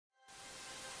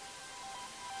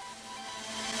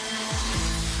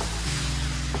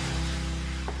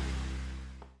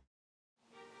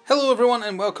Hello everyone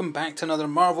and welcome back to another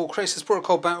Marvel Crisis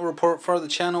Protocol Battle Report for the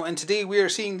channel, and today we are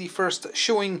seeing the first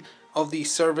showing of the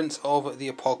Servants of the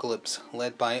Apocalypse,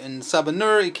 led by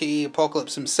N'Sabanur, aka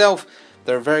Apocalypse himself.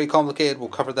 They're very complicated, we'll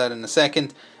cover that in a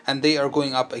second, and they are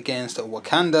going up against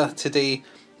Wakanda today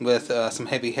with some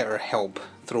heavy hitter help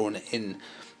thrown in.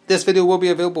 This video will be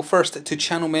available first to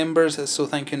channel members, so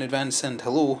thank you in advance and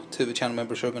hello to the channel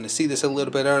members who are going to see this a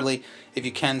little bit early. If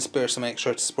you can spare some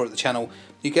extra to support the channel,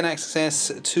 you can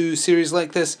access to series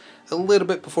like this a little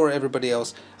bit before everybody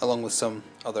else, along with some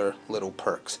other little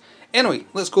perks. Anyway,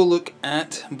 let's go look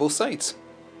at both sides.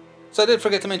 So I did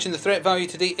forget to mention the threat value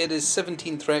today. It is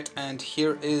 17 threat, and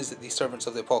here is the Servants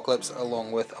of the Apocalypse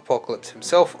along with Apocalypse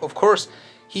himself, of course.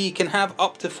 He can have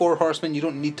up to 4 horsemen. You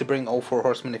don't need to bring all 4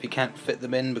 horsemen if you can't fit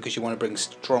them in because you want to bring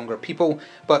stronger people,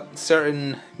 but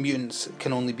certain mutants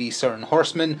can only be certain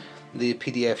horsemen. The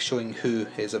PDF showing who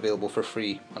is available for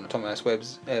free on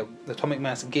Atomic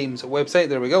Mass Games website.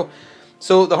 There we go.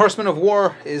 So the Horseman of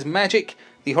War is Magic,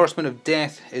 the Horseman of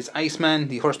Death is Iceman,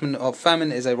 the Horseman of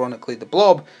Famine is ironically the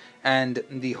Blob, and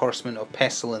the Horseman of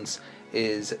Pestilence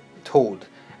is Toad.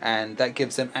 And that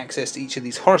gives them access to each of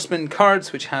these Horsemen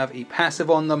cards, which have a passive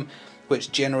on them,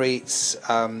 which generates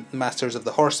Masters of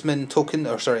the Horsemen token,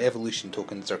 or sorry, evolution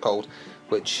tokens they're called,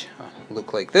 which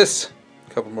look like this.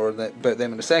 Cover more about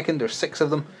them in a second. There's 6 of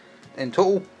them in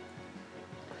total.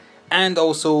 And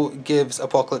also gives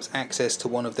Apocalypse access to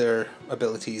one of their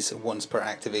abilities once per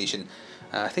activation.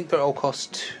 I think they all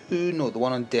cost 2, no, the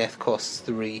one on Death costs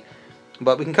 3.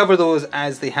 But we can cover those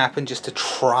as they happen just to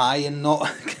try and not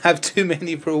have too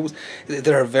many rules.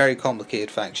 They're a very complicated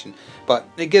faction. But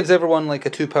it gives everyone like a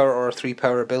 2 power or a 3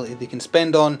 power ability they can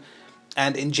spend on.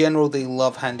 And in general they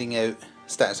love handing out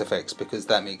status effects because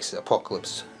that makes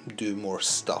Apocalypse do more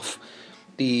stuff.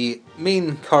 The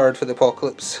main card for the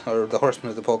Apocalypse, or the Horseman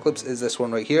of the Apocalypse, is this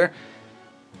one right here.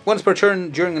 Once per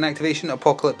turn during an activation,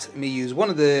 Apocalypse may use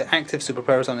one of the active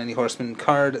superpowers on any Horseman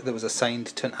card that was assigned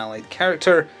to an allied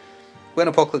character. When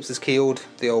Apocalypse is KO'd,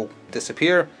 they all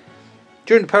disappear.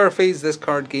 During the power phase, this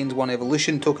card gains 1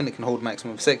 evolution token. It can hold a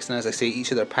maximum of 6, and as I say,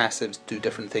 each of their passives do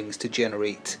different things to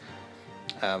generate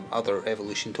other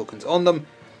evolution tokens on them.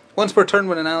 Once per turn,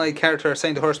 when an allied character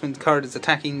assigned to Horseman card is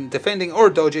attacking, defending, or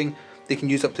dodging, they can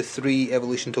use up to 3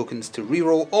 evolution tokens to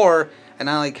reroll, or an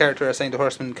allied character assigned to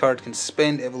Horseman card can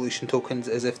spend evolution tokens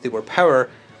as if they were power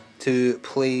to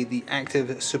play the active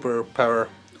superpower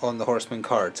on the Horseman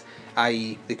cards,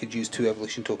 i.e. they could use 2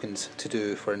 evolution tokens to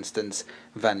do, for instance,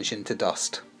 Vanish into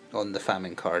Dust on the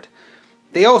Famine card.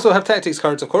 They also have tactics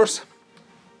cards, of course.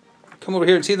 Come over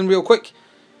here and see them real quick.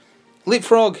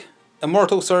 Leapfrog,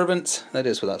 Immortal Servants, that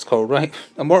is what that's called, right?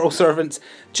 Immortal Servants,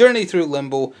 Journey Through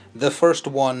Limbo, The First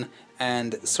One,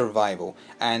 and Survival.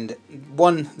 And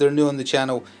 1, they're new on the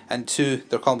channel, and 2,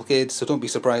 they're complicated, so don't be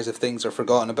surprised if things are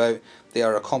forgotten about. They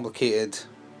are a complicated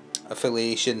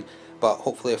affiliation, but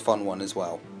hopefully a fun one as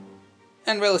well.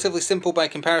 And relatively simple by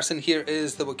comparison, here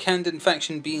is the Wakandan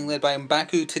faction being led by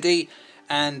M'Baku today,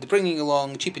 and bringing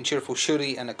along Cheap and Cheerful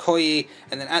Shuri and Okoye,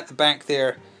 and then at the back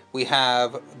there we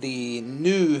have the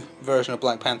new version of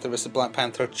Black Panther. This is Black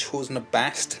Panther Chosen of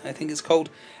Bast, I think it's called,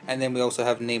 and then we also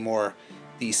have Namor,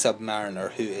 the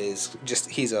Submariner, who is just,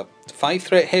 he's a 5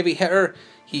 threat heavy hitter.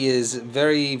 He is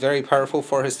very, very powerful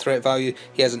for his threat value.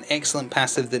 He has an excellent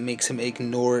passive that makes him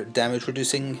ignore damage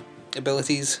reducing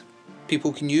abilities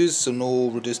people can use, so no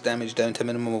reduced damage down to a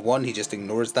minimum of 1, he just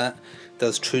ignores that,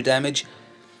 does true damage.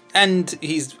 And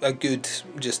he's a good,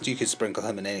 just you could sprinkle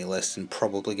him in any list and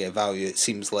probably get value, it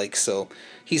seems like. So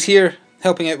he's here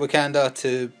helping out Wakanda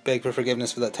to beg for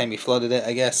forgiveness for that time he flooded it,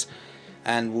 I guess,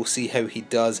 and we'll see how he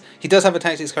does. He does have a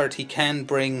tactics card he can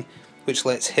bring, which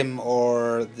lets him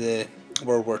or the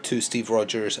World War II Steve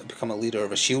Rogers become a leader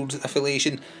of a SHIELD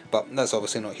affiliation, but that's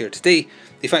obviously not here today.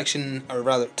 The faction, or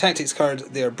rather tactics cards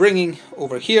they are bringing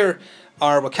over here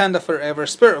are Wakanda Forever,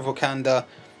 Spirit of Wakanda,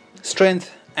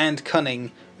 Strength and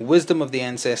Cunning, Wisdom of the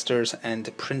Ancestors,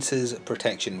 and Prince's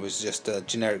Protection, which is just a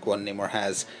generic one Namor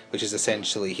has, which is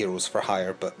essentially Heroes for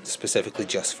Hire, but specifically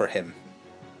just for him.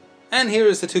 And here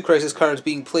is the 2 crisis cards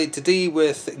being played today,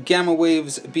 with Gamma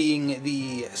Waves being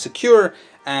the Secure,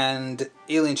 and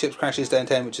Alien Ships Crashes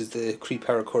Downtown, which is the Kree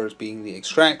Power Cores, being the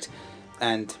Extract,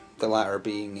 and the latter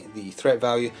being the threat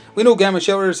value. We know Gamma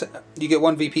Shelters, you get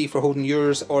 1 VP for holding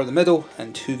yours or the middle,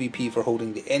 and 2 VP for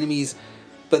holding the enemies.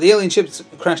 But the Alien Ships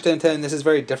Crash Downtown, this is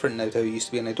very different now to how it used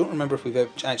to be, and I don't remember if we've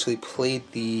actually played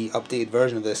the updated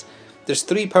version of this. There's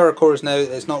 3 power cores now,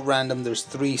 it's not random, there's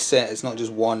 3 set, it's not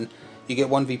just 1. You get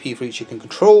 1 VP for each you can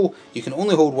control, you can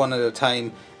only hold 1 at a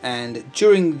time, and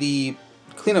during the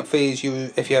cleanup phase,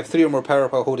 if you have 3 or more power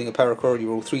while holding a power core, you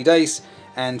roll 3 dice,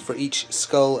 and for each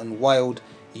skull and wild,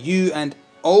 you and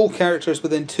all characters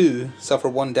within 2 suffer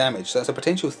 1 damage. So that's a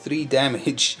potential 3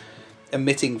 damage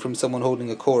emitting from someone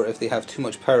holding a core if they have too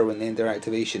much power when they end their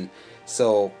activation.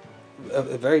 So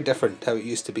very different how it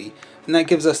used to be, and that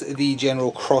gives us the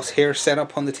general crosshair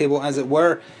setup on the table, as it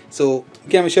were. So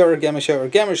Gamma Shelter, Gamma Shelter,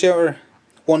 Gamma Shelter,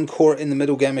 1 core in the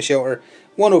middle Gamma Shelter,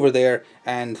 1 over there,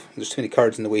 and there's too many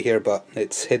cards in the way here, but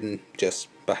it's hidden just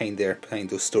behind there, behind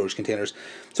those storage containers.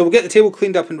 So we'll get the table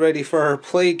cleaned up and ready for our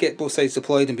play, get both sides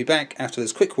deployed, and be back after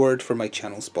this quick word from my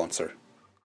channel sponsor.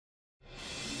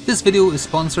 This video is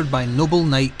sponsored by Noble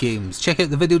Knight Games. Check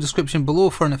out the video description below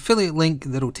for an affiliate link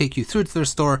that will take you through to their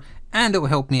store, and it will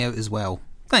help me out as well.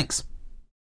 Thanks.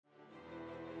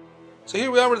 So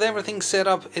here we are with everything set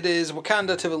up. It is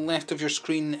Wakanda to the left of your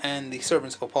screen and the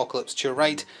Servants of Apocalypse to your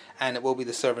right, and it will be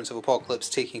the Servants of Apocalypse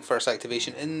taking first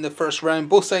activation in the first round.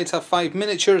 Both sides have 5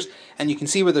 miniatures, and you can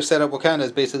see where they're set up. Wakanda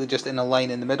is basically just in a line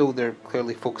in the middle. They're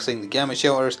clearly focusing the Gamma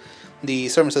Shelters. The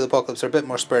Servants of the Apocalypse are a bit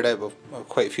more spread out, but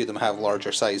quite a few of them have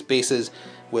larger size bases,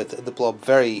 with the Blob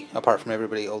very apart from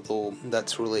everybody, although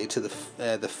that's related to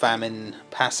the Famine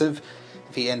passive.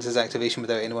 If he ends his activation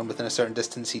without anyone within a certain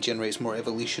distance, he generates more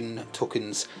evolution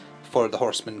tokens for the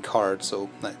Horsemen card, so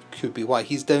that could be why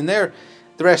he's down there.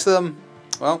 The rest of them,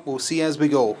 well, we'll see as we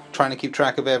go, trying to keep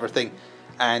track of everything.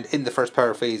 And in the first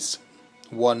power phase,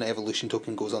 1 evolution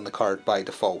token goes on the card by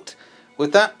default.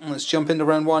 With that, let's jump into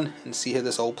round 1 and see how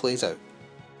this all plays out.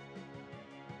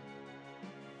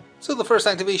 So the first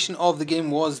activation of the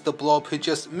game was the Blob, who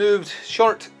just moved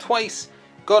short twice.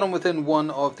 Got him within 1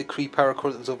 of the Kree power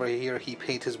core that was over here. He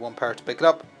paid his 1 power to pick it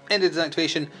up. Ended his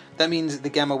activation. That means the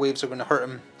gamma waves are going to hurt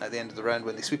him at the end of the round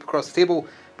when they sweep across the table.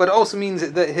 But it also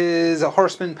means that his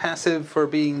Horseman passive for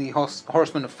being the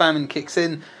Horseman of Famine kicks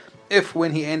in. If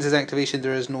when he ends his activation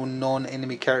there is no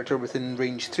non-enemy character within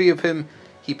range 3 of him,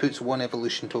 he puts 1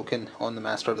 evolution token on the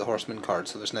Master of the Horseman card.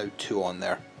 So there's now 2 on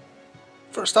there.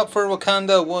 First up for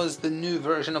Wakanda was the new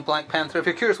version of Black Panther. If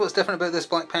you're curious what's different about this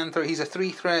Black Panther, he's a 3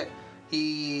 threat.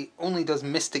 He only does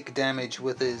mystic damage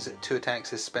with his 2 attacks,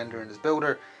 his spender and his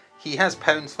builder. He has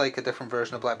pounce like a different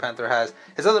version of Black Panther has.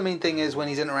 His other main thing is when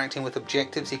he's interacting with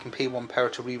objectives, he can pay 1 power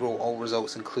to reroll all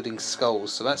results, including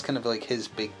skulls. So that's kind of like his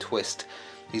big twist.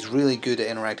 He's really good at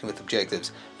interacting with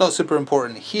objectives. Not super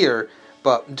important here,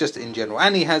 but just in general.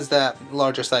 And he has that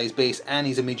larger size base, and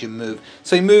he's a medium move.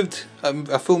 So he moved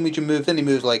a full medium move, then he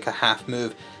moved like a half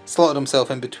move, slotted himself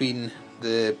in between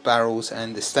the barrels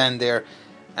and the stand there,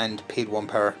 and paid 1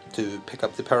 power to pick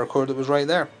up the power core that was right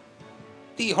there.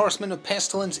 The Horsemen of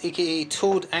Pestilence, aka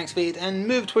Toad, activated and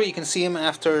moved where you can see him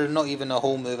after not even a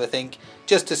whole move, I think,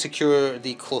 just to secure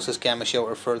the closest Gamma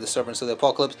Shelter for the Servants of the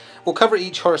Apocalypse. We'll cover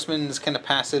each Horseman's kind of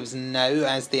passives now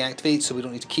as they activate, so we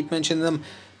don't need to keep mentioning them.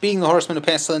 Being the Horseman of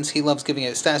Pestilence, he loves giving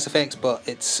out status effects, but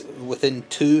it's within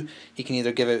 2. He can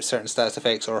either give out certain status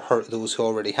effects or hurt those who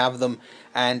already have them.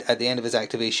 And at the end of his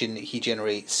activation, he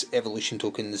generates evolution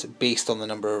tokens based on the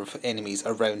number of enemies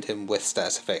around him with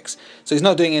status effects. So he's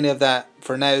not doing any of that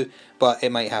for now, but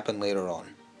it might happen later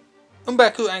on.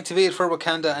 M'Baku activated for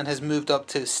Wakanda and has moved up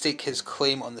to stake his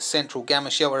claim on the central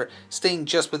Gamma Shelter. Staying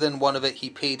just within 1 of it,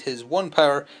 he paid his 1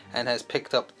 power and has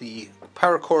picked up the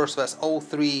power core, so that's all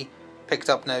 3 picked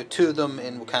up now, 2 of them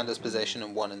in Wakanda's possession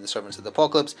and 1 in the Servants of the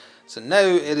Apocalypse. So now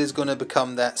it is going to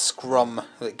become that scrum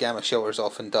that Gamma Shelters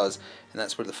often does, and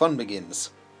that's where the fun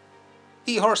begins.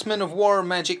 The Horsemen of War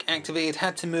magic activated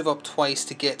had to move up twice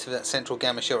to get to that central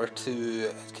Gamma Shelter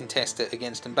to contest it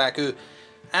against M'Baku.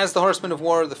 As the Horsemen of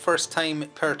War, the first time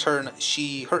per turn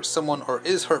she hurts someone or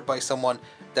is hurt by someone,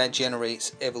 that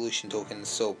generates evolution tokens,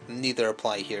 so neither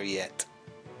apply here yet.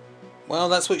 Well,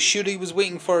 that's what Shuri was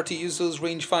waiting for, to use those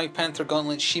range 5 Panther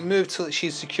gauntlets. She moved so that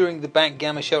she's securing the back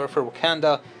Gamma Shelter for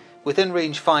Wakanda. Within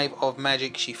range 5 of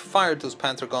magic, she fired those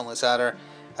Panther gauntlets at her.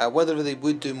 Whether they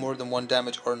would do more than 1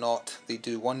 damage or not, they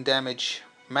do 1 damage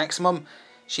maximum.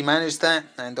 She managed that,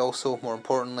 and also, more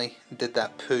importantly, did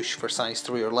that push for size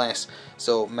 3 or less.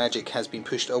 So magic has been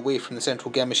pushed away from the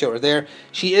central Gamma Shelter there.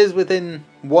 She is within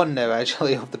 1 now,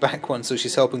 actually, of the back one, so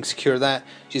she's helping secure that.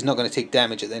 She's not going to take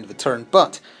damage at the end of the turn,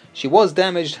 but she was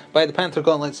damaged by the Panther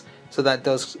gauntlets, so that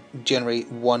does generate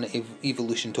 1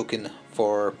 evolution token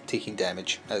for taking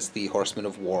damage as the Horseman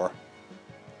of War.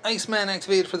 Iceman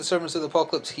activated for the Servants of the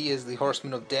Apocalypse. He is the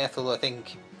Horseman of Death, although I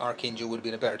think Archangel would have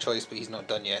been a better choice, but he's not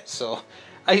done yet. So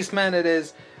Iceman it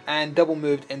is, and double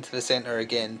moved into the centre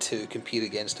again to compete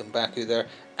against M'Baku there.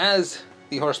 As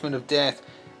the Horseman of Death,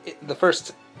 the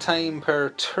first time per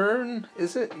turn,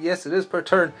 is it? Yes, it is per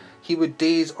turn. He would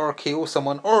daze or KO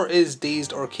someone, or is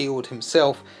dazed or KO'd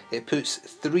himself. It puts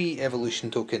 3 evolution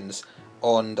tokens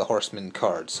on the Horsemen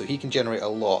card, so he can generate a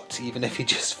lot even if he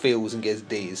just fails and gets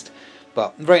dazed.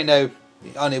 But right now,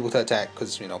 unable to attack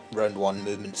because, you know, round 1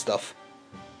 movement stuff.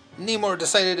 Namor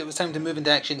decided it was time to move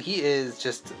into action. He is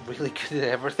just really good at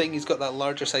everything. He's got that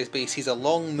larger size base. He's a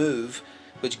long move,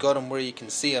 which got him where you can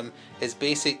see him. His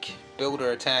basic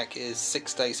builder attack is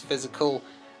 6 dice physical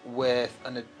with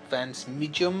an advanced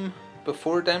medium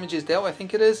before damage is dealt, I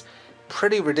think it is.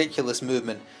 Pretty ridiculous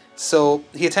movement. So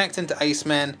he attacked into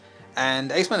Iceman,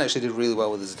 and Iceman actually did really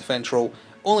well with his defense roll.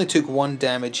 Only took 1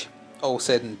 damage, all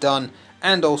said and done.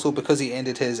 And also, because he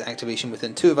ended his activation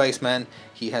within 2 of Iceman,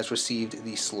 he has received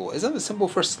the slow. Is that a symbol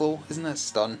for slow? Isn't that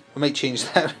stun? We might change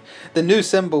that. The new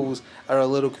symbols are a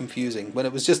little confusing. When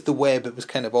it was just the web, it was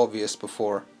kind of obvious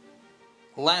before.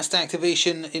 Last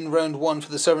activation in round 1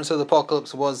 for the Servants of the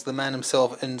Apocalypse was the man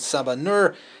himself in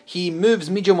Sabanur. He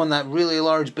moves medium on that really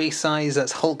large base size,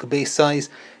 that's Hulk base size.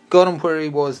 Got him where he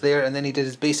was there, and then he did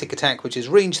his basic attack, which is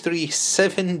range 3,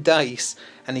 7 dice,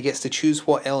 and he gets to choose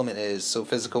what element it is, so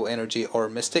physical, energy, or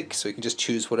mystic, so he can just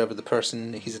choose whatever the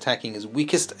person he's attacking is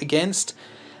weakest against.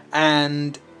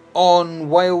 And on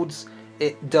wilds,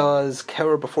 it does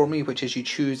cower before me, which is you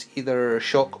choose either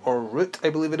shock or root, I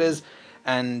believe it is,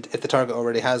 and if the target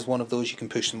already has one of those, you can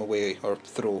push them away or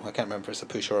throw. I can't remember if it's a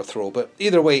push or a throw, but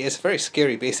either way, it's a very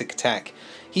scary basic attack.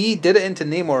 He did it into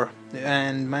Namor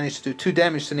and managed to do 2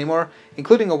 damage to Namor,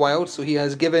 including a wild, so he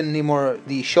has given Namor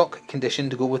the shock condition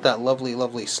to go with that lovely,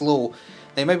 lovely slow.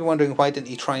 Now you might be wondering, why didn't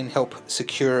he try and help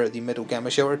secure the middle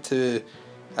gamma shelter to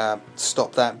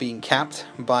stop that being capped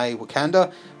by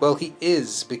Wakanda? Well, he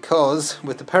is, because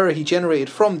with the power he generated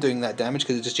from doing that damage,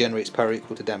 because it just generates power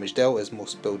equal to damage dealt, as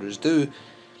most builders do,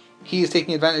 he is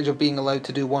taking advantage of being allowed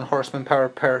to do 1 Horseman power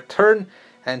per turn,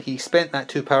 and he spent that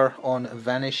 2 power on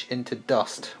Vanish into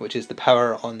Dust, which is the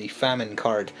power on the Famine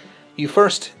card. You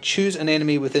first choose an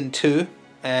enemy within 2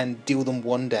 and deal them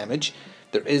 1 damage.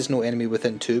 There is no enemy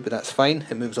within 2, but that's fine.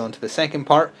 It moves on to the second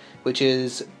part, which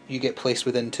is you get placed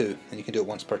within 2, and you can do it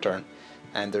once per turn.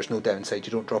 And there's no downside.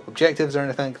 You don't drop objectives or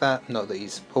anything like that. Not that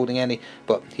he's holding any,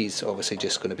 but he's obviously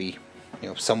just going to be, you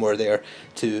know, somewhere there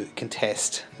to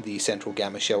contest the central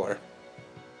gamma shelter.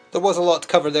 There was a lot to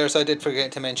cover there, so I did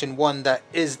forget to mention one that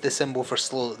is the symbol for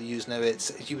slow that they use now.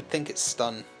 You would think it's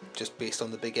stun, just based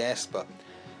on the big S, but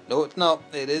no, it's not.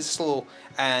 It is slow.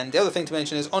 And the other thing to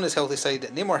mention is, on his healthy side,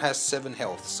 Namor has 7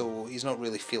 health, so he's not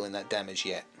really feeling that damage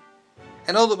yet.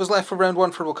 And all that was left for round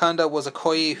 1 for Wakanda was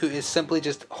Okoye, who is simply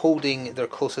just holding their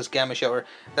closest gamma shelter.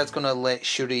 That's going to let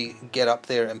Shuri get up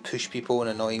there and push people in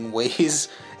annoying ways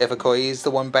if Okoye is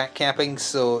the one backcapping,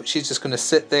 so she's just going to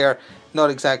sit there.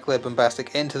 Not exactly a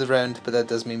bombastic end to the round, but that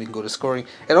does mean we can go to scoring.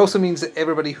 It also means that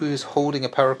everybody who is holding a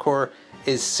power core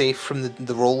is safe from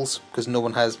the rolls, because no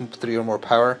one has 3 or more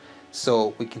power,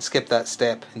 so we can skip that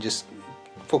step and just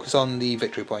focus on the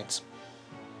victory points.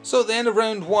 So at the end of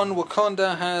round 1,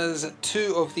 Wakanda has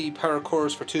 2 of the power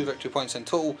cores for 2 victory points in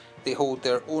total. They hold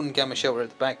their own gamma shelter at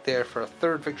the back there for a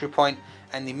 3rd victory point,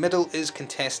 and the middle is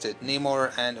contested.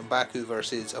 Namor and M'Baku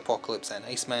versus Apocalypse and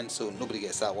Iceman, so nobody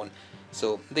gets that one.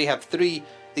 So they have 3.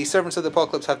 The Servants of the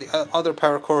Apocalypse have the other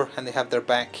power core, and they have their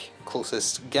back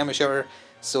closest gamma shelter,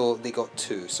 so they got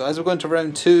 2. So as we go into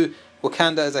round 2,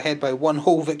 Wakanda is ahead by 1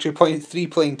 whole victory point, 3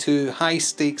 playing 2, high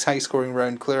stakes, high scoring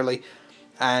round clearly,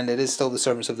 and it is still the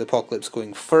Servants of the Apocalypse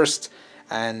going first,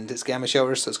 and it's gamma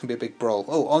shelter, so it's going to be a big brawl.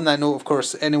 Oh, on that note, of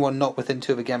course, anyone not within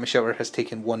 2 of a gamma shelter has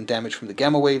taken 1 damage from the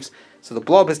gamma waves, so the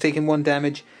Blob has taken 1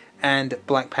 damage, and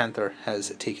Black Panther has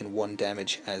taken 1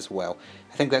 damage as well.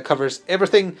 I think that covers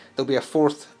everything. There'll be a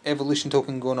 4th evolution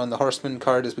token going on the Horseman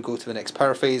card as we go to the next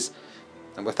power phase.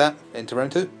 And with that, into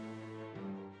round 2.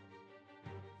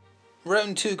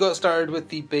 Round 2 got started with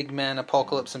the big man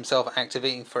Apocalypse himself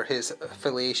activating for his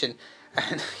affiliation,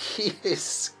 and he is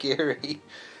scary.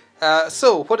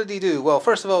 So, what did he do? Well,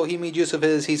 first of all, he made use of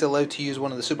he's allowed to use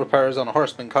one of the superpowers on a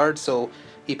Horseman card, so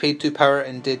he paid 2 power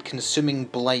and did Consuming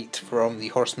Blight from the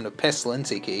Horseman of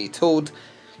Pestilence, aka Toad.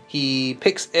 He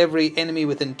picks every enemy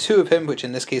within 2 of him, which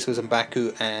in this case was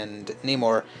M'Baku and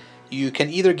Namor. You can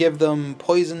either give them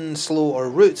poison, slow, or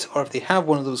root, or if they have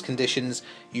one of those conditions,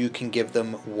 you can give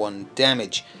them 1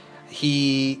 damage.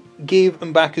 He gave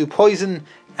M'Baku poison,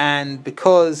 and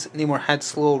because Namor had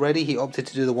slow already, he opted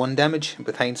to do the 1 damage.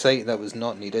 With hindsight, that was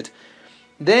not needed.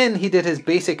 Then he did his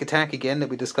basic attack again that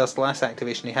we discussed last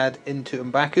activation he had into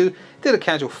M'Baku. Did a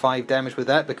casual 5 damage with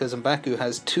that because M'Baku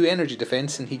has 2 energy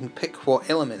defense and he can pick what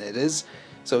element it is.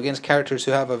 So against characters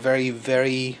who have a very,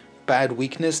 very bad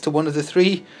weakness to one of the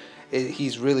 3,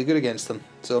 he's really good against them.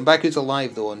 So M'Baku's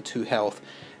alive though on 2 health.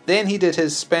 Then he did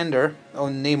his spender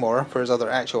on Namor for his other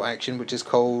actual action, which is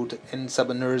called In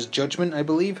Sabanur's Judgment, I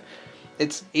believe.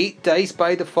 It's 8 dice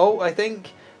by default, I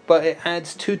think, but it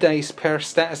adds 2 dice per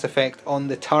status effect on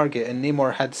the target, and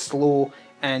Namor had slow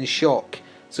and shock.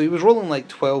 So he was rolling like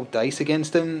 12 dice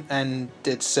against him and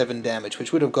did 7 damage,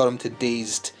 which would have got him to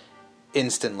dazed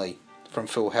instantly from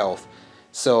full health.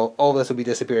 So all this will be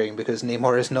disappearing because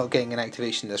Namor is not getting an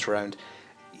activation this round.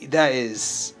 That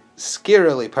is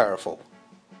scarily powerful.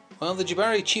 Well, the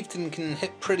Jabari Chieftain can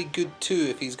hit pretty good too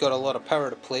if he's got a lot of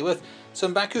power to play with. So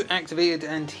M'Baku activated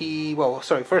and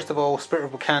first of all, Spirit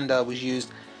of Wakanda was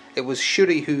used. It was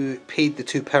Shuri who paid the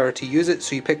 2 power to use it,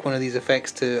 so you pick one of these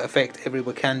effects to affect every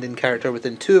Wakandan character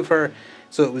within 2 of her.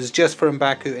 So it was just for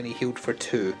M'Baku and he healed for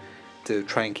 2 to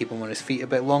try and keep him on his feet a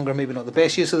bit longer. Maybe not the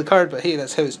best use of the card, but hey,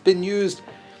 that's how it's been used.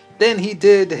 Then he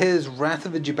did his Wrath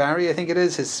of the Jabari, I think it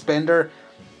is, his spender,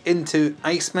 into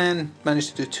Iceman,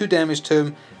 managed to do 2 damage to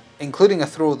him, including a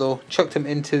throw though, chucked him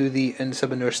into the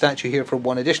N'Subbanur statue here for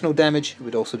 1 additional damage. It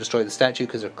would also destroy the statue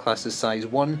because their class is size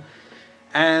 1.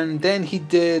 And then he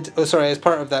did, as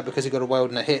part of that, because he got a wild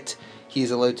and a hit, he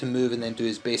is allowed to move and then do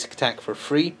his basic attack for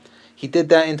free. He did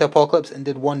that into Apocalypse and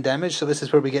did 1 damage, so this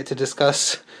is where we get to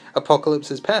discuss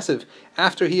Apocalypse's passive.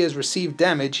 After he has received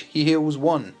damage, he heals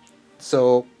 1.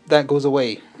 So that goes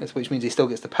away, which means he still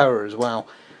gets the power as well.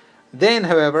 Then,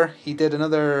 however, he did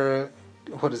another,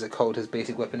 what is it called, his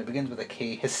basic weapon? It begins with a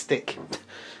K, his stick.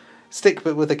 Stick,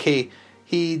 but with a K.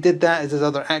 He did that as his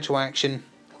other actual action,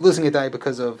 losing a die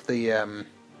because of the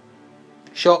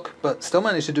shock, but still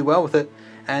managed to do well with it,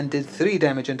 and did 3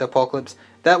 damage into Apocalypse.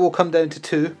 That will come down to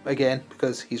 2, again,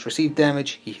 because he's received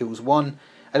damage, he heals 1.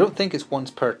 I don't think it's once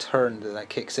per turn that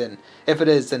kicks in. If it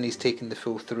is, then he's taken the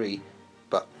full 3.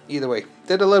 But either way,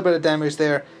 did a little bit of damage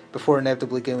there before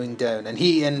inevitably going down, and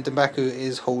he and M'Baku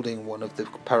is holding one of the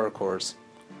power cores.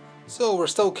 So we're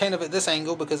still kind of at this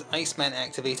angle because Iceman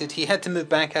activated. He had to move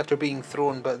back after being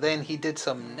thrown, but then he did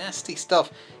some nasty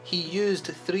stuff. He used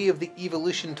 3 of the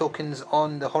evolution tokens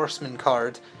on the Horsemen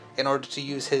card in order to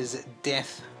use his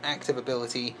death active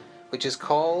ability, which is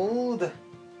called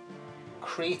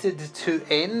Created to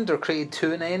End, or Created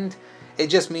to an End. It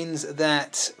just means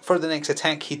that for the next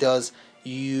attack he does,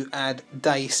 you add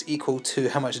dice equal to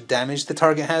how much damage the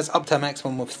target has, up to a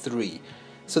maximum of 3.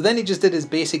 So then he just did his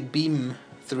basic beam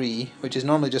 3, which is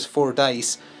normally just 4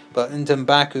 dice, but into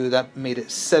M'Baku that made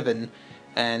it 7,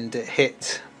 and it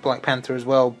hit Black Panther as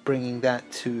well, bringing that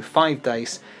to 5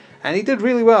 dice, and he did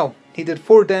really well. He did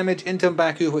 4 damage into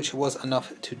M'Baku, which was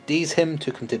enough to daze him,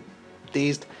 took him to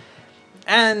dazed,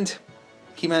 and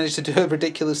he managed to do a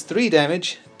ridiculous 3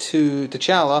 damage to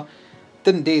T'Challa.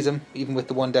 Didn't daze him, even with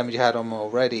the 1 damage he had on him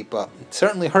already, but it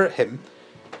certainly hurt him.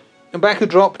 M'Baku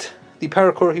dropped the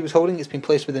power core he was holding. It's been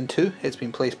placed within 2. It's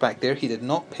been placed back there. He did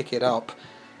not pick it up.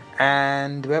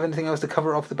 And do we have anything else to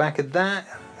cover off the back of that?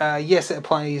 Yes, it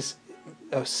applies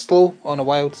slow on a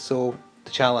wild, so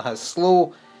T'Challa has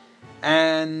slow.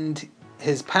 And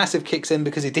his passive kicks in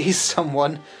because he dazed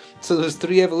someone. So those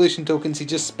 3 evolution tokens he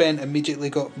just spent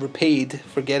immediately got repaid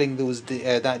for getting those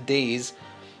that daze.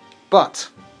 But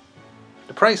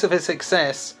the price of his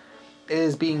success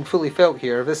is being fully felt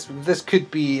here. This could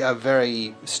be a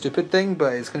very stupid thing,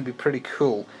 but it's going to be pretty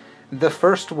cool. The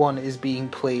first one is being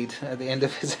played at the end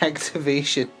of his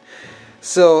activation.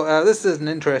 So this is an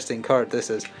interesting card, this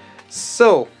is.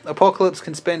 So, Apocalypse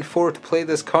can spend 4 to play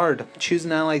this card. Choose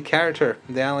an allied character.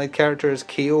 The allied character is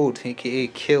KO'd, aka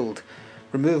killed.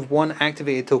 Remove 1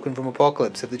 activated token from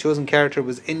Apocalypse. If the chosen character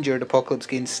was injured, Apocalypse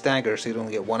gains stagger, so you'd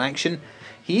only get 1 action.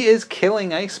 He is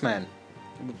killing Iceman,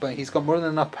 but he's got more than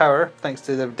enough power thanks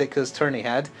to the ridiculous turn he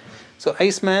had. So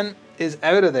Iceman is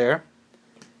out of there,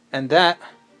 and that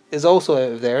is also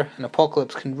out of there, and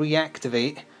Apocalypse can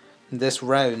reactivate this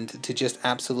round to just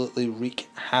absolutely wreak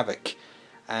havoc.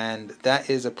 And that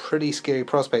is a pretty scary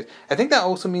prospect. I think that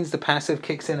also means the passive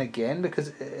kicks in again, because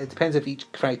it depends if each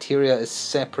criteria is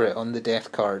separate on the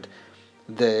death card.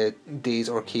 The daze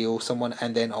or KO someone,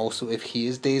 and then also if he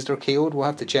is dazed or KO'd, we'll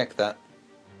have to check that.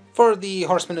 For the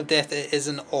Horsemen of Death, it is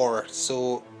an or,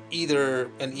 so either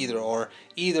or.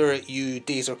 Either you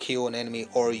daze or KO an enemy,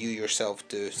 or you yourself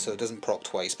do, so it doesn't proc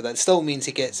twice. But that still means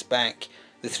he gets back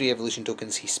the 3 evolution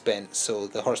tokens he spent, so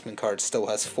the Horseman card still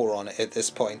has 4 on it at this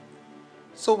point.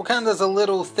 So Wakanda's a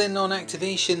little thin on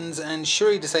activations, and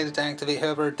Shuri decided to activate,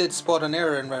 however, did spot an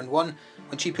error in round 1.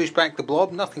 When she pushed back the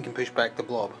blob, nothing can push back the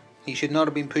blob. He should not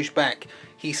have been pushed back.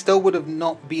 He still would have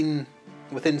not been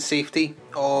within safety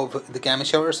of the Gamma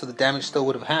Shelter, so the damage still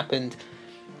would have happened,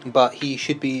 but he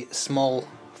should be small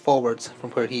forwards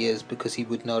from where he is because he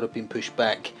would not have been pushed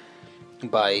back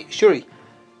by Shuri.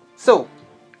 So,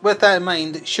 with that in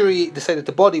mind, Shuri decided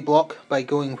to body block by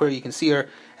going where you can see her,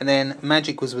 and then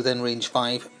Magic was within range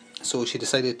 5. so she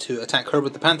decided to attack her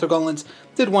with the Panther gauntlets,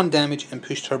 did 1 damage and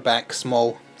pushed her back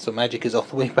small, so magic is all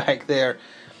the way back there.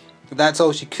 That's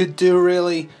all she could do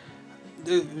really.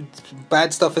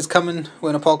 Bad stuff is coming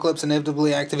when Apocalypse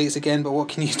inevitably activates again, but what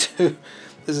can you do?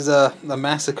 This is a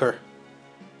massacre.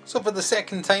 So for the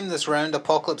second time this round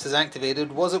Apocalypse is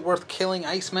activated. Was it worth killing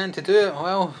Iceman to do it?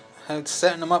 Well, it's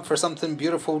setting him up for something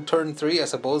beautiful turn 3 I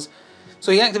suppose.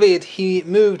 So he activated, he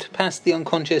moved past the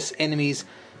unconscious enemies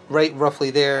right roughly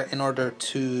there in order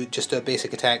to just do a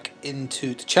basic attack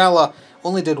into T'Challa.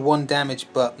 Only did 1 damage,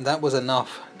 but that was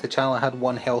enough. T'Challa had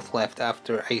 1 health left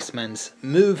after Iceman's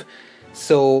move,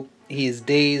 so he is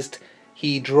dazed.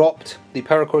 He dropped the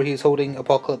power core he was holding.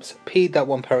 Apocalypse paid that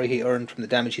 1 power he earned from the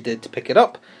damage he did to pick it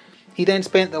up. He then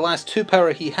spent the last 2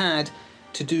 power he had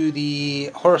to do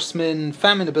the Horsemen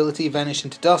Famine ability, Vanish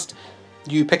into Dust.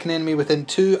 You pick an enemy within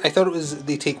 2. I thought it was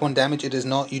they take 1 damage. It is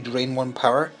not. You drain 1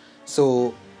 power.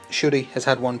 So Shuri has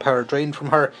had 1 power drained from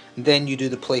her. Then you do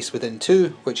the place within 2,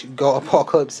 which got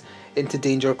Apocalypse into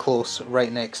danger close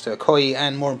right next to Okoye,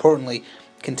 and more importantly,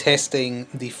 contesting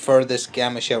the furthest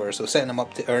Gamma Shower, so setting him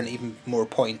up to earn even more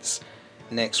points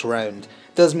next round.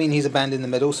 Does mean he's abandoned the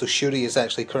middle, so Shuri is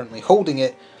actually currently holding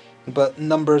it, but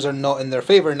numbers are not in their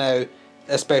favour now,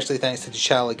 especially thanks to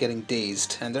T'Challa getting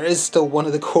dazed. And there is still one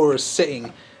of the cores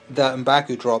sitting that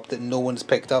M'Baku dropped that no one's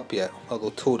picked up yet,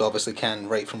 although Toad obviously can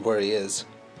right from where he is.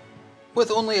 With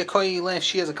only Okoye left,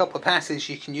 she has a couple of passes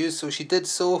she can use, so she did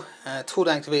so. Toad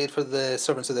activated for the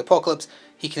Servants of the Apocalypse.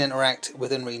 He can interact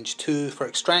within range 2 for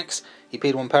extracts. He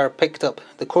paid 1 power, picked up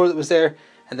the core that was there,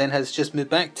 and then has just moved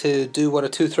back to do what a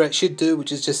 2 threat should do,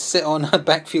 which is just sit on a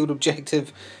backfield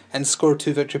objective and score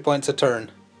 2 victory points a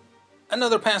turn.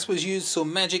 Another pass was used, so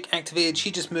magic activated.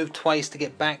 She just moved twice to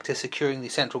get back to securing the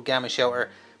central Gamma Shelter,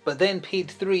 but then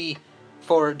paid 3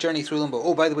 for Journey Through Limbo.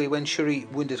 Oh, by the way, when Shuri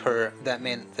wounded her, that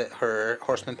meant that her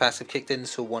Horseman passive kicked in,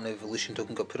 so 1 evolution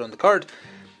token got put on the card.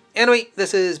 Anyway,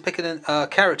 this is picking a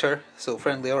character, so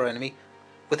friendly or enemy,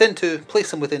 within 2,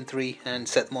 place them within 3, and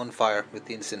set them on fire with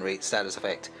the Incinerate status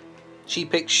effect. She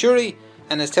picked Shuri,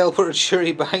 and has teleported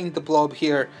Shuri behind the blob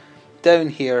here, down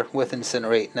here with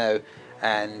Incinerate now,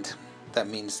 and that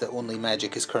means that only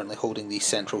magic is currently holding the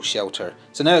central shelter.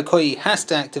 So now Okoye has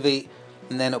to activate,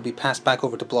 and then it'll be passed back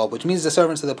over to Blob, which means the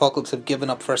Servants of the Apocalypse have given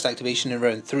up first activation in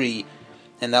round 3,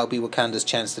 and that'll be Wakanda's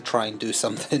chance to try and do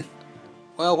something.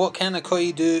 Well, what can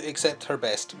Okoye do except her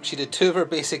best? She did 2 of her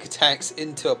basic attacks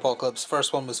into Apocalypse.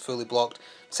 First one was fully blocked.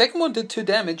 Second one did 2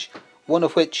 damage, 1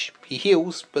 of which he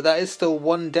heals, but that is still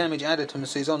 1 damage added to him,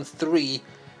 so he's on 3,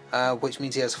 which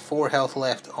means he has 4 health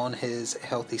left on his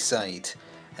healthy side.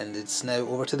 And it's now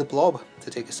over to the Blob to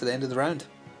take us to the end of the round.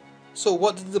 So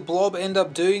what did the Blob end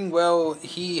up doing? Well,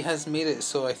 he has made it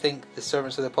so I think the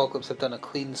Servants of the Apocalypse have done a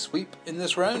clean sweep in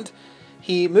this round.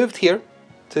 He moved here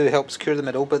to help secure the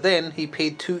middle, but then he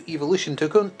paid 2 evolution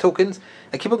tokens.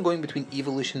 I keep on going between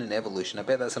evolution and evolution. I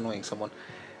bet that's annoying someone.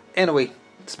 Anyway,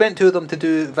 spent 2 of them to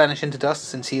do Vanish into Dust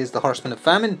since he is the Horseman of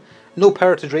Famine. No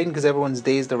power to drain because everyone's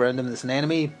dazed around him that's an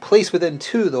enemy. Place within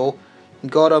 2 though,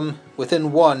 got him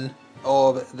within 1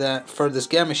 of the furthest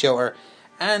Gamma Shelter,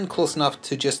 and close enough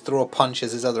to just throw a punch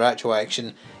as his other actual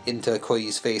action into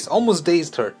Okoye's face. Almost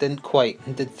dazed her, didn't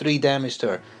quite, did 3 damage to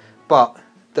her, but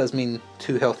does mean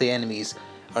 2 healthy enemies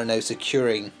are now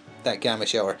securing that Gamma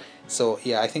Shower. So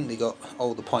yeah, I think they got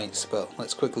all the points, but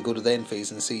let's quickly go to the end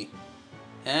phase and see.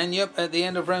 And yep, at the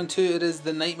end of round 2 it is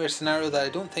the nightmare scenario that I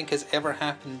don't think has ever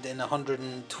happened in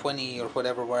 120 or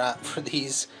whatever we're at for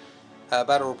these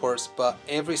battle reports, but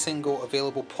every single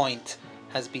available point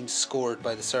has been scored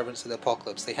by the Servants of the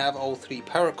Apocalypse. They have all 3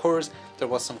 power cores. There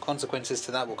was some consequences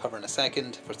to that we'll cover in a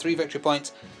second for 3 victory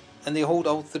points, and they hold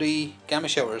all 3 Gamma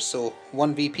Showers, so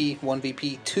 1 VP, 1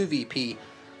 VP, 2 VP,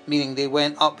 meaning they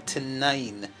went up to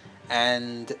 9,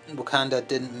 and Wakanda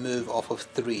didn't move off of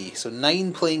 3. So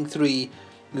 9 playing 3.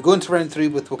 We go into round 3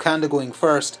 with Wakanda going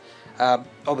first.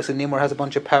 Obviously Namor has a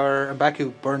bunch of power,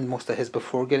 M'Baku burned most of his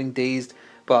before getting dazed,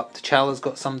 but T'Challa's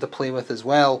got some to play with as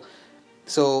well.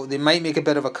 So they might make a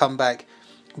bit of a comeback.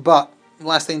 But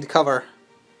last thing to cover,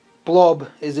 Blob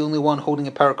is the only one holding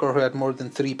a power core who had more than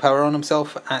 3 power on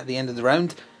himself at the end of the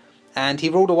round. And he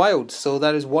rolled a wild, so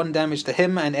that is 1 damage to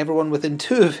him and everyone within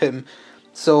 2 of him.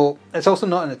 So it's also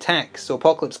not an attack, so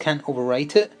Apocalypse can't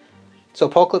overwrite it. So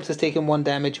Apocalypse has taken 1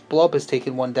 damage, Blob has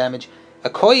taken 1 damage,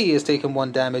 Okoye has taken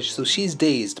 1 damage, so she's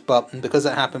dazed. But because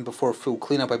that happened before full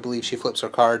cleanup, I believe she flips her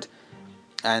card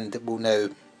and will now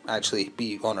actually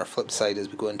be on our flip side as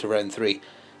we go into round 3,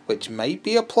 which might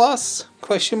be a plus,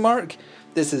 question mark.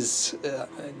 this is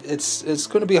it's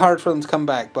going to be hard for them to come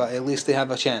back, but at least they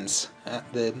have a chance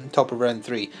at the top of round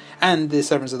 3. And the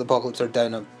Servants of the Apocalypse are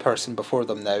down a person before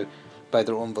them now by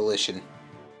their own volition.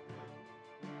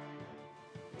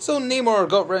 So Namor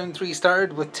got round 3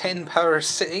 started with 10 power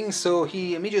sitting, so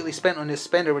he immediately spent on his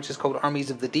spender, which is called Armies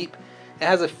of the Deep. It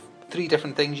has 3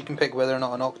 different things. You can pick whether or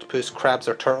not an octopus, crabs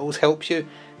or turtles helps you.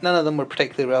 None of them were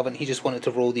particularly relevant. He just wanted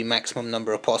to roll the maximum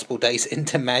number of possible dice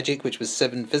into magic, which was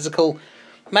 7 physical.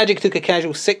 Magic took a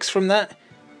casual 6 from that.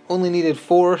 Only needed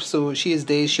 4, so she is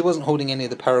dazed. She wasn't holding any of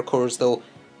the power cores though,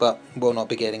 but will not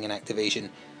be getting an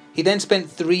activation. He then spent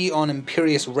 3 on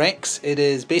Imperious Rex. It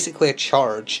is basically a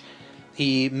charge.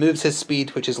 He moves his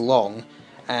speed, which is long,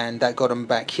 and that got him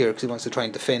back here because he wants to try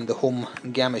and defend the home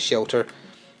gamma shelter.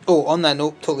 Oh, on that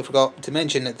note, totally forgot to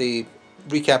mention at the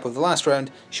recap of the last round,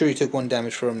 Shuri took 1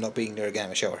 damage for him not being near a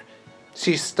gamma shower.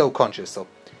 She's still conscious though.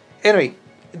 Anyway,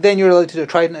 then you're allowed to do a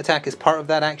trident attack as part of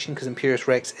that action because Imperious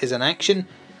Rex is an action.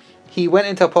 He went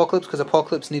into Apocalypse because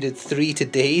Apocalypse needed 3 to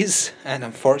daze, and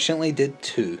unfortunately did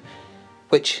 2.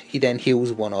 Which he then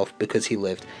heals 1 of because he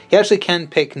lived. He actually can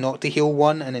pick not to heal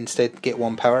 1 and instead get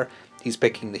 1 power. He's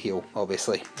picking the heal,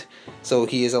 obviously. So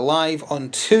he is alive on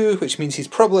 2, which means he's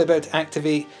probably about to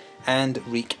activate and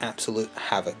wreak absolute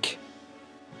havoc.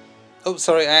 Oh,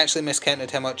 sorry, I actually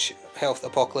miscounted how much health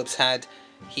Apocalypse had.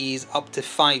 He's up to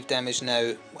 5 damage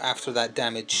now after that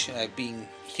damage being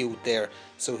healed there,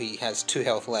 so he has 2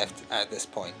 health left at this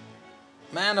point.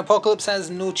 Man, Apocalypse has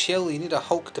no chill. You need a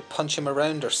Hulk to punch him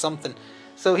around or something.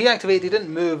 So he activated, he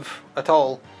didn't move at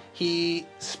all. He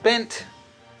spent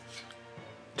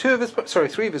 3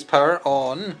 of his power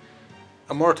on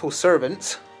Immortal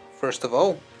Servants, first of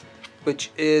all, which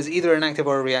is either an active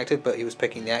or a reactive, but he was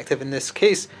picking the active in this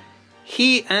case.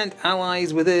 He and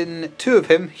allies within 2 of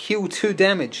him heal 2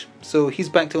 damage, so he's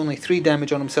back to only 3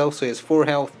 damage on himself, so he has 4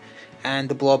 health, and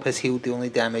the blob has healed the only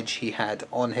damage he had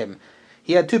on him.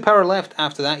 He had 2 power left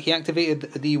after that. He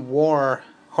activated the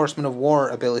Horsemen of War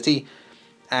ability,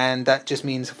 and that just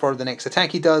means for the next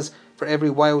attack he does, for every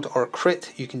wild or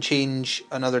crit, you can change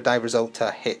another die result to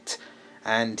a hit.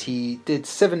 And he did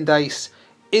 7 dice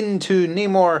into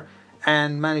Namor,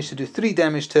 and managed to do 3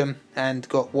 damage to him, and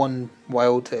got 1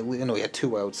 wild, no, he had 2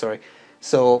 wild, sorry.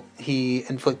 So he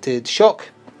inflicted shock,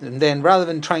 and then rather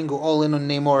than try and go all in on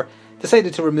Namor,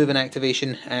 decided to remove an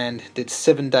activation, and did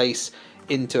 7 dice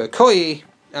into Okoye,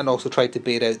 and also tried to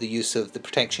bait out the use of the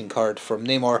protection card from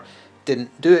Namor.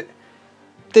 Didn't do it.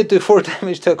 Did do 4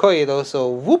 damage to Okoye though, so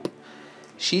whoop,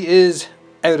 she is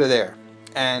out of there.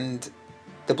 And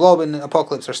the Blob and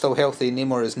Apocalypse are still healthy,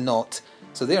 Namor is not.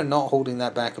 So they are not holding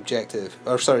that back objective.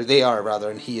 Or sorry, they are rather,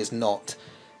 and he is not.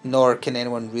 Nor can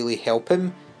anyone really help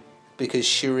him, because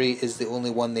Shuri is the only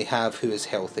one they have who is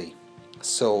healthy.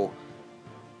 So,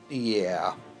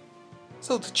 yeah.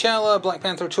 So T'Challa, Black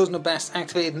Panther, Chosen of Bast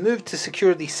activated, moved to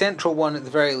secure the central one at the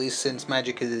very least since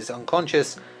Magic is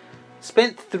unconscious.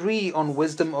 Spent 3 on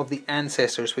Wisdom of the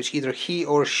Ancestors, which either he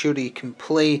or Shuri can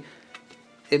play.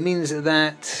 It means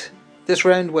that this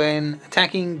round, when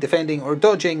attacking, defending or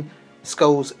dodging,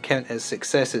 skulls count as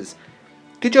successes.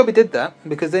 Good job he did that,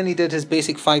 because then he did his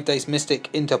basic 5 dice Mystic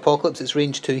into Apocalypse. It's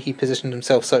range 2, he positioned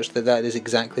himself such that that is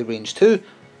exactly range 2.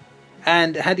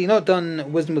 And had he not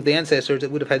done Wisdom of the Ancestors,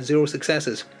 it would have had 0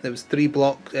 successes. There was 3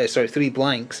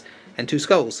 blanks and 2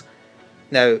 skulls.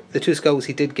 Now, the 2 skulls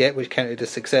he did get, which counted as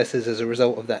successes as a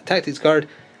result of that tactics card,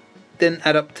 didn't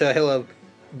add up to a hill of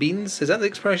beans. Is that the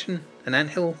expression? An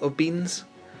anthill of beans?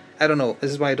 I don't know.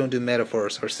 This is why I don't do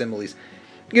metaphors or similes.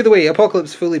 Either way,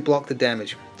 Apocalypse fully blocked the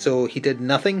damage, so he did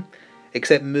nothing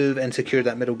except move and secure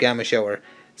that middle gamma shower.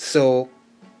 So,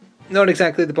 not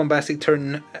exactly the bombastic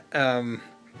turn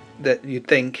that you'd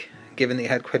think, given that he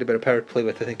had quite a bit of power to play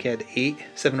with. I think he had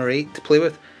 7 or 8 to play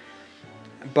with.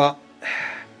 But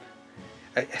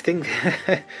I think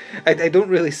I don't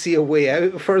really see a way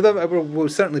out for them. We'll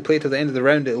certainly play to the end of the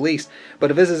round at least.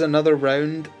 But if this is another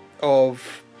round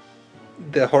of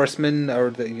the Horsemen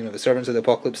or the Servants of the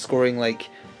Apocalypse scoring like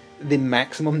the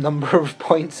maximum number of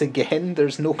points again,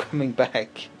 there's no coming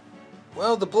back.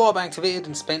 Well, the Blob activated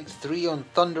and spent 3 on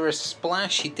Thunderous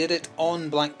Splash. He did it on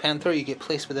Black Panther. You get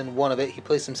placed within 1 of it. He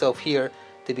placed himself here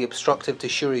to be obstructive to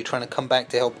Shuri trying to come back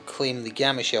to help claim the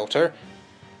Gamma Shelter.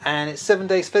 And it's 7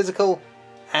 dice physical,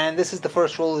 and this is the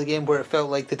first roll of the game where it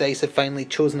felt like the dice had finally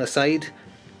chosen a side,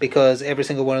 because every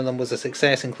single one of them was a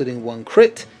success, including 1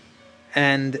 crit,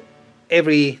 and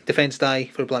every defense die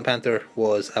for Black Panther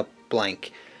was a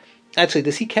blank. Actually,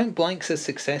 does he count blanks as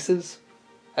successes?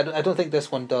 I don't think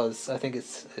this one does. I think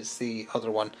it's the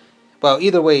other one. Well,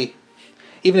 either way,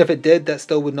 even if it did, that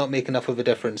still would not make enough of a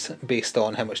difference based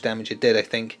on how much damage it did, I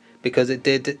think, because it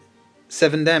did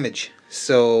 7 damage.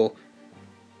 So,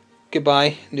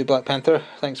 goodbye, new Black Panther.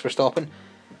 Thanks for stopping.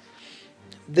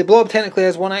 The blob technically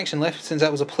has 1 action left, since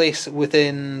that was a place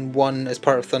within 1 as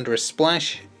part of Thunderous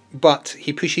Splash, but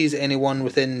he pushes anyone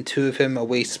within 2 of him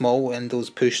away small, and those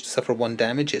pushed suffer 1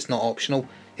 damage. It's not optional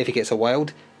if he gets a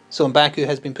wild. So M'Baku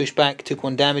has been pushed back, took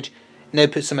 1 damage, now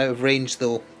puts him out of range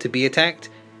though to be attacked,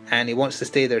 and he wants to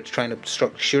stay there to try and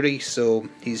obstruct Shuri, so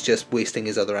he's just wasting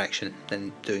his other action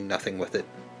and doing nothing with it.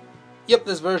 Yep,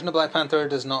 this version of Black Panther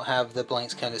does not have the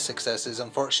blanks count as successes,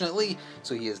 unfortunately,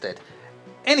 so he is dead.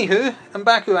 Anywho,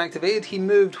 M'Baku activated, he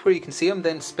moved where you can see him,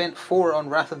 then spent 4 on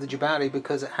Wrath of the Jabari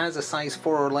because it has a size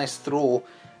 4 or less throw,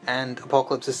 and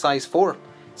Apocalypse is size 4.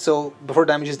 So, before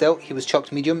damage is dealt, he was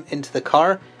chucked medium into the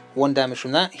car, 1 damage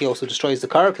from that. He also destroys the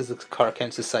car because the car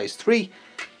counts as size 3.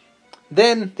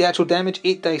 Then, the actual damage,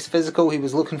 8 dice physical, he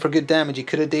was looking for good damage, he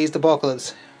could have dazed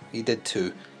Apocalypse. He did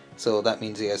 2. So that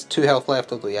means he has 2 health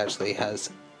left, although he actually has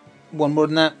 1 more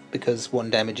than that, because 1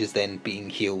 damage is then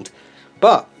being healed.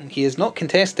 But he is not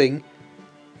contesting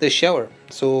this shower,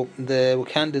 so the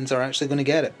Wakandans are actually going to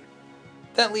get it.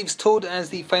 That leaves Toad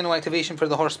as the final activation for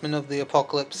the Horsemen of the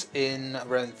Apocalypse in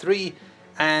round 3,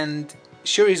 and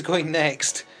Shuri's going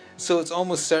next, so it's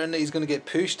almost certain that he's going to get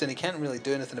pushed, and he can't really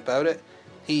do anything about it.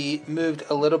 He moved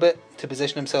a little bit to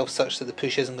position himself such that the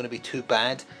push isn't going to be too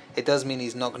bad. It does mean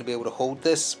he's not going to be able to hold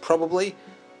this, probably,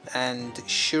 and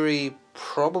Shuri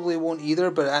probably won't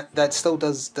either, but that still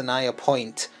does deny a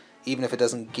point, even if it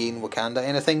doesn't gain Wakanda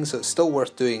anything, so it's still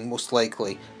worth doing, most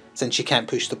likely, since she can't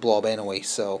push the blob anyway,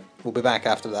 so we'll be back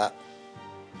after that.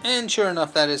 And sure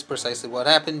enough, that is precisely what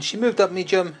happened. She moved up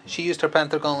medium, she used her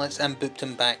Panther gauntlets and booped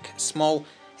him back small.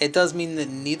 It does mean that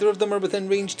neither of them are within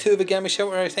range 2 of a Gamma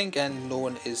Shelter, I think, and no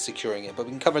one is securing it, but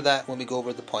we can cover that when we go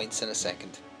over the points in a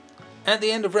second. At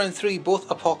the end of round 3, both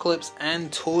Apocalypse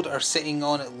and Toad are sitting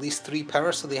on at least 3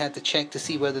 power, so they had to check to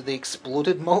see whether they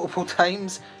exploded multiple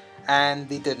times. And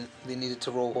they didn't. They needed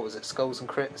to roll, what was it, Skulls and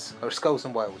Crits? Or Skulls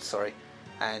and Wilds, sorry.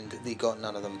 And they got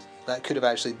none of them. That could have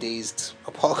actually dazed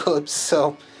Apocalypse,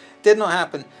 so did not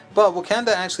happen. But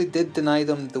Wakanda actually did deny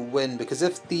them the win, because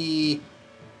if the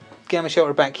Gamma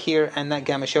Shelter back here and that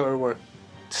Gamma Shelter were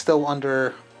still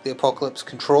under the Apocalypse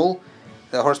control,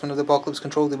 the Horsemen of the Apocalypse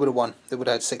control, they would have won. They would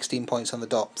have had 16 points on the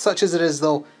dot. Such as it is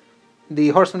though, the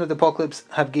Horsemen of the Apocalypse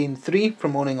have gained 3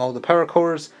 from owning all the power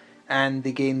cores, and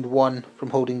they gained 1 from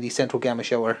holding the central Gamma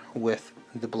Shower with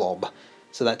the blob.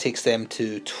 So that takes them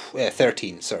to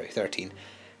 13, sorry, 13.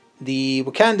 The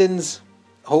Wakandans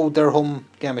hold their home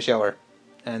Gamma Shower,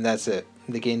 and that's it.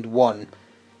 They gained 1,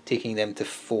 taking them to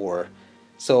 4.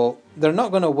 So they're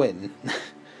not going to win.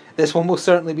 This one will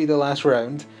certainly be the last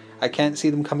round. I can't see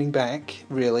them coming back,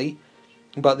 really.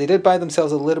 But they did buy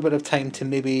themselves a little bit of time to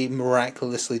maybe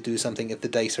miraculously do something if the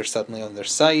dice are suddenly on their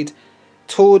side.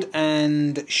 Toad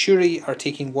and Shuri are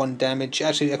taking 1 damage.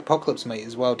 Actually, Apocalypse might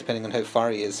as well, depending on how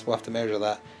far he is. We'll have to measure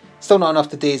that. Still not enough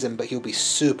to daze him, but he'll be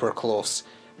super close.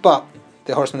 But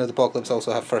the Horsemen of the Apocalypse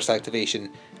also have first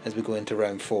activation as we go into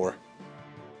round 4.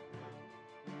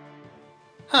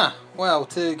 Well,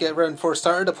 to get round 4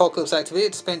 started, Apocalypse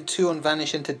activated, spent 2 on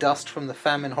Vanish into Dust from the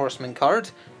Famine Horseman card.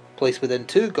 Placed within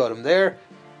 2, got him there.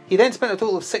 He then spent a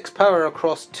total of 6 power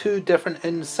across 2 different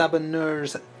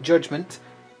Sabanur's Judgment,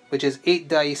 which is 8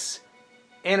 dice,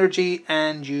 energy,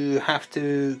 and you have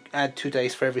to add 2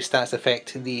 dice for every stats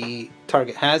effect the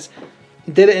target has.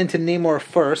 Did it into Namor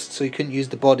first, so he couldn't use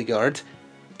the bodyguard.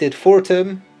 Did 4 to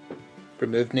him,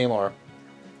 removed Namor.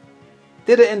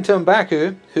 Did it into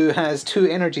M'Baku, who has 2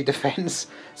 energy defense,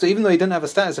 so even though he didn't have a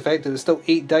status effect, it was still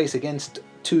 8 dice against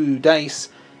 2 dice.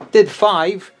 Did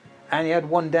 5, and he had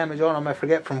 1 damage on him, I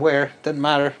forget from where, didn't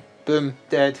matter. Boom,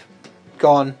 dead,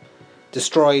 gone.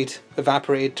 Destroyed,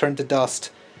 evaporated, turned to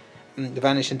dust,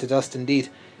 vanish into dust indeed.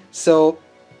 So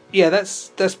yeah,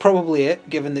 that's probably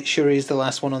it, given that Shuri is the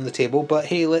last one on the table, but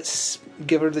hey, let's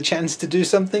give her the chance to do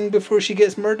something before she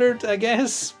gets murdered, I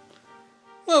guess.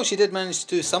 Well, she did manage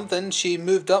to do something. She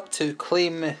moved up to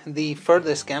claim the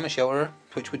furthest Gamma Shelter,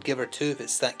 which would give her 2 if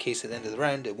it's that case at the end of the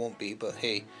round. It won't be, but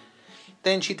hey.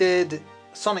 Then she did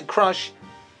Sonic Crush,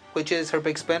 which is her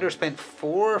big spender, spent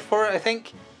 4 for it, I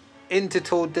think. Into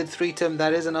Toad, did 3 to him.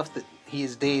 That is enough that he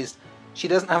is dazed. She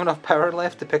doesn't have enough power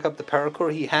left to pick up the power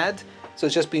core he had, so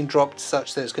it's just been dropped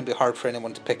such that it's going to be hard for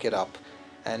anyone to pick it up.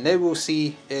 And now we'll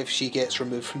see if she gets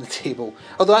removed from the table.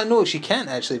 Although I know she can't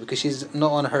actually, because she's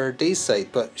not on her dazed side,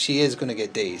 but she is going to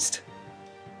get dazed.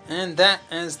 And that,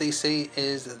 as they say,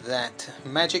 is that.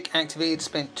 Magic activated,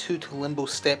 spent 2 to limbo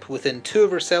step within 2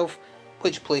 of herself,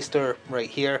 which placed her right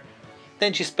here.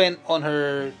 Then she spent on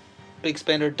her big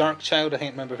spender Dark Child, I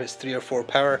can't remember if it's 3 or 4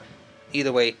 power,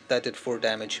 Either way, that did 4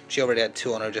 damage. She already had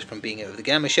 2 on her just from being out of the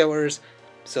gamma showers.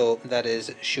 So that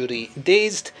is Shuri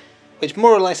dazed, which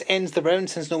more or less ends the round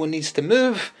since no one needs to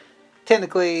move.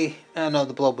 Technically, no,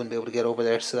 the blob wouldn't be able to get over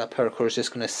there, so that power core is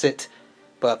just going to sit.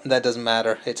 But that doesn't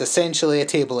matter. It's essentially a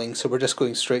tabling, so we're just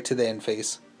going straight to the end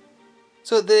phase.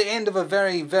 So at the end of a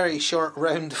very, very short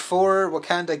round 4,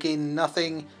 Wakanda gain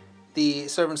nothing. The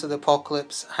Servants of the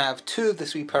Apocalypse have 2 of the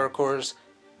 3 power cores.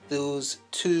 Those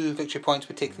 2 victory points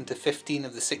would take them to 15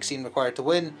 of the 16 required to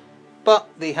win. But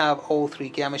they have all 3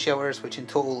 gamma showers, which in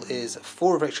total is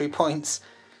 4 victory points.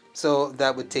 So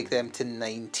that would take them to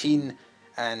 19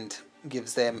 and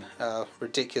gives them a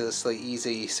ridiculously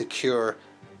easy, secure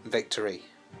victory.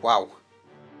 Wow.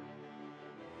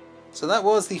 So that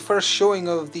was the first showing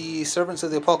of the Servants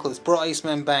of the Apocalypse. Brought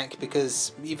Iceman back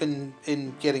because even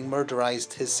in getting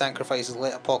murderized, his sacrifices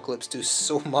let Apocalypse do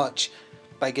so much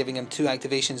by giving him 2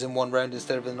 activations in 1 round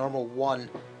instead of the normal 1.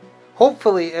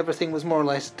 Hopefully everything was more or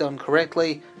less done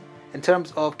correctly. In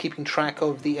terms of keeping track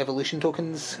of the evolution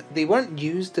tokens, they weren't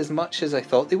used as much as I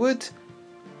thought they would,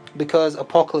 because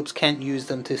Apocalypse can't use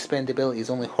them to spend abilities,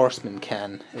 only Horsemen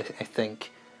can, I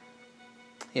think.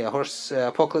 Yeah,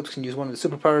 Apocalypse can use one of the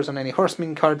superpowers on any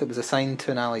Horseman card that was assigned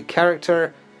to an allied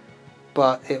character,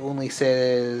 but it only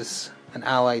says an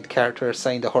allied character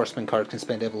assigned a Horseman card can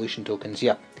spend evolution tokens.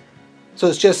 Yep. So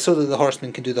it's just so that the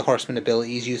Horseman can do the Horseman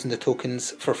abilities using the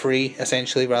tokens for free,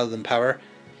 essentially, rather than power.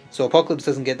 So Apocalypse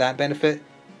doesn't get that benefit,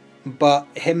 but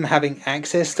him having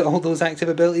access to all those active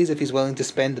abilities, if he's willing to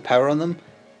spend the power on them,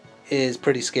 is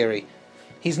pretty scary.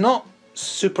 He's not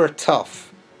super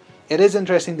tough. It is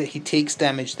interesting that he takes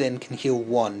damage then can heal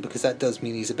 1, because that does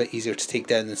mean he's a bit easier to take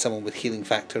down than someone with healing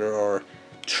factor or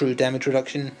true damage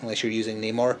reduction, unless you're using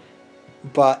Namor.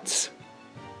 But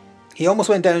he almost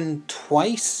went down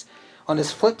twice. On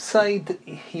his flip side,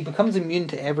 he becomes immune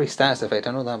to every status effect.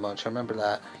 I know that much, I remember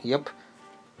that. Yep.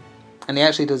 And he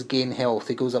actually does gain health.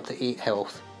 He goes up to 8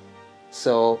 health.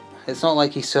 So it's not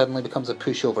like he suddenly becomes a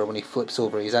pushover when he flips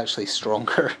over. He's actually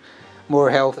stronger. More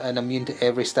health and immune to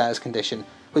every status condition,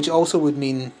 which also would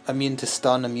mean immune to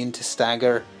stun, immune to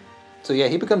stagger. So yeah,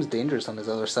 he becomes dangerous on his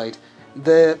other side.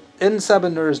 In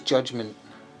Sabanur's Judgment,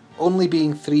 only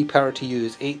being 3 power to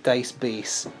use, 8 dice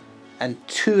base, and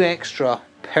 2 extra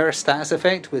per status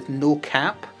effect with no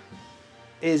cap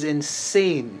is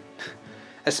insane.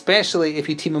 Especially if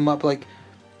you team him up like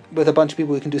with a bunch of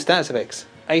people who can do status effects.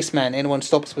 Iceman, anyone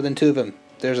stops within 2 of them,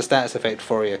 there's a status effect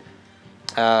for you.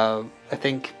 I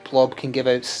think Blob can give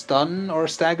out stun or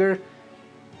stagger,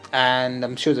 and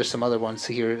I'm sure there's some other ones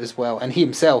here as well. And he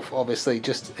himself, obviously,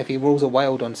 just if he rolls a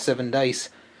wild on 7 dice,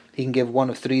 he can give 1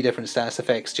 of 3 different status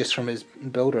effects just from his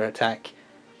builder attack.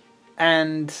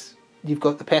 And you've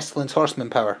got the Pestilence Horseman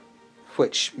power,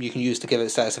 which you can use to give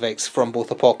out status effects from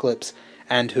both Apocalypse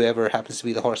and whoever happens to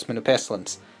be the Horseman of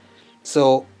Pestilence.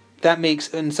 So that makes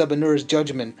Unsabanur's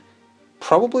Judgment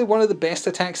probably one of the best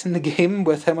attacks in the game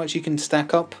with how much you can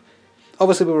stack up.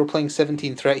 Obviously we were playing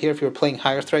 17 threat here. If you were playing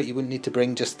higher threat you wouldn't need to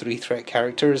bring just 3 threat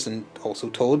characters and also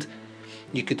Toad.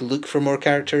 You could look for more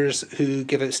characters who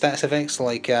give out status effects,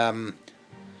 like I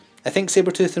think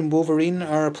Sabretooth and Wolverine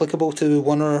are applicable to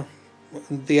one or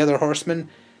the other Horsemen.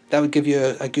 That would give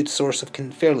you a good source of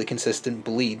fairly consistent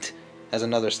bleed as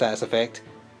another status effect.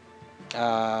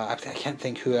 I can't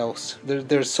think who else.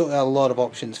 There's a lot of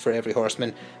options for every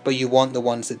Horseman, but you want the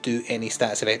ones that do any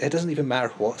status effect. It doesn't even matter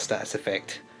what status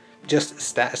effect, just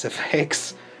status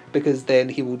effects, because then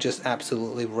he will just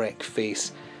absolutely wreck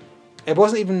face. It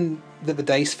wasn't even that the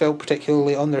dice felt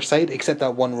particularly on their side, except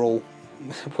that one roll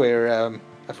where,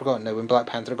 I've forgotten now, when Black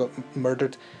Panther got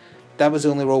murdered. That was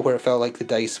the only roll where it felt like the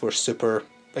dice were super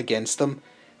against them.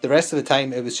 The rest of the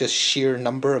time it was just sheer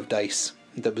number of dice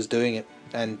that was doing it,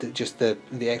 and just the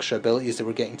extra abilities they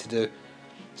were getting to do.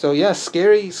 So yeah,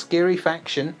 scary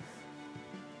faction.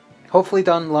 Hopefully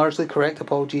done largely correct.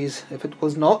 Apologies if it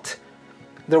was not.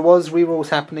 There was rerolls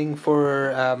happening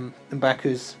for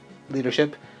M'Baku's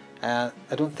leadership. I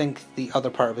don't think the other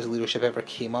part of his leadership ever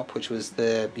came up, which was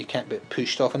you can't get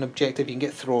pushed off an objective. You can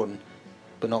get thrown,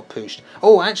 but not pushed.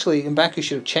 Oh, actually, M'Baku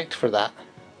should have checked for that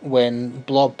when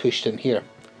Blob pushed him here.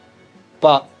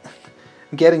 But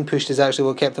getting pushed is actually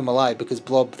what kept him alive, because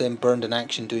Blob then burned an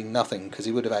action doing nothing, because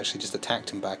he would have actually just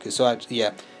attacked M'Baku. So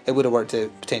yeah, it would have worked out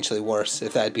potentially worse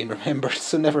if that had been remembered,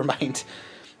 so never mind.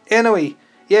 Anyway,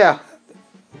 yeah,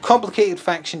 complicated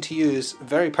faction to use,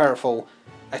 very powerful.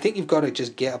 I think you've got to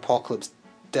just get Apocalypse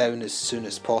down as soon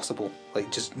as possible,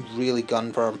 like just really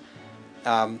gun firm.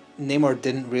 Namor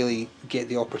didn't really get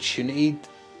the opportunity,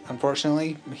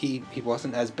 unfortunately. He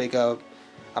wasn't as big a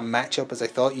matchup as I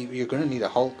thought. You're going to need a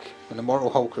Hulk, an Immortal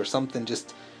Hulk or something,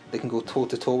 just they can go toe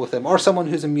to toe with them, or someone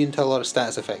who's immune to a lot of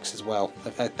status effects as well.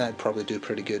 That'd probably do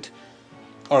pretty good,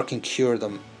 or can cure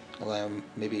them.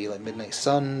 Maybe like Midnight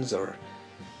Suns, or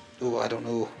I don't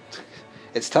know.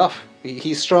 It's tough.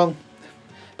 He's strong,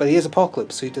 but he is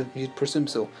Apocalypse, so you'd presume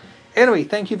so. Anyway,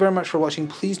 thank you very much for watching.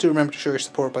 Please do remember to show your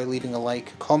support by leaving a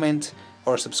like, comment,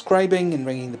 or subscribing and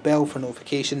ringing the bell for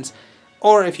notifications.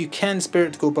 Or if you can spare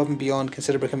it to go above and beyond,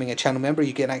 consider becoming a channel member.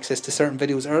 You get access to certain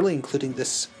videos early, including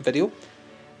this video,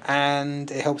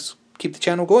 and it helps keep the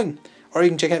channel going. Or you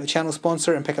can check out the channel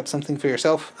sponsor and pick up something for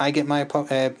yourself. I get my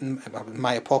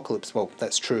Apocalypse, well,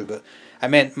 that's true, but I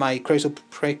meant my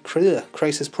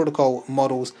Crisis Protocol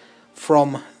models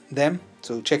from them.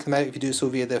 So check them out. If you do so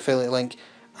via the affiliate link,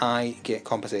 I get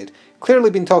compensated. Clearly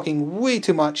been talking way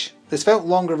too much. This felt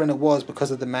longer than it was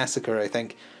because of the massacre, I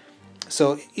think.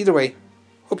 So either way,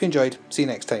 hope you enjoyed. See you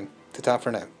next time. Ta-ta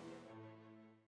for now.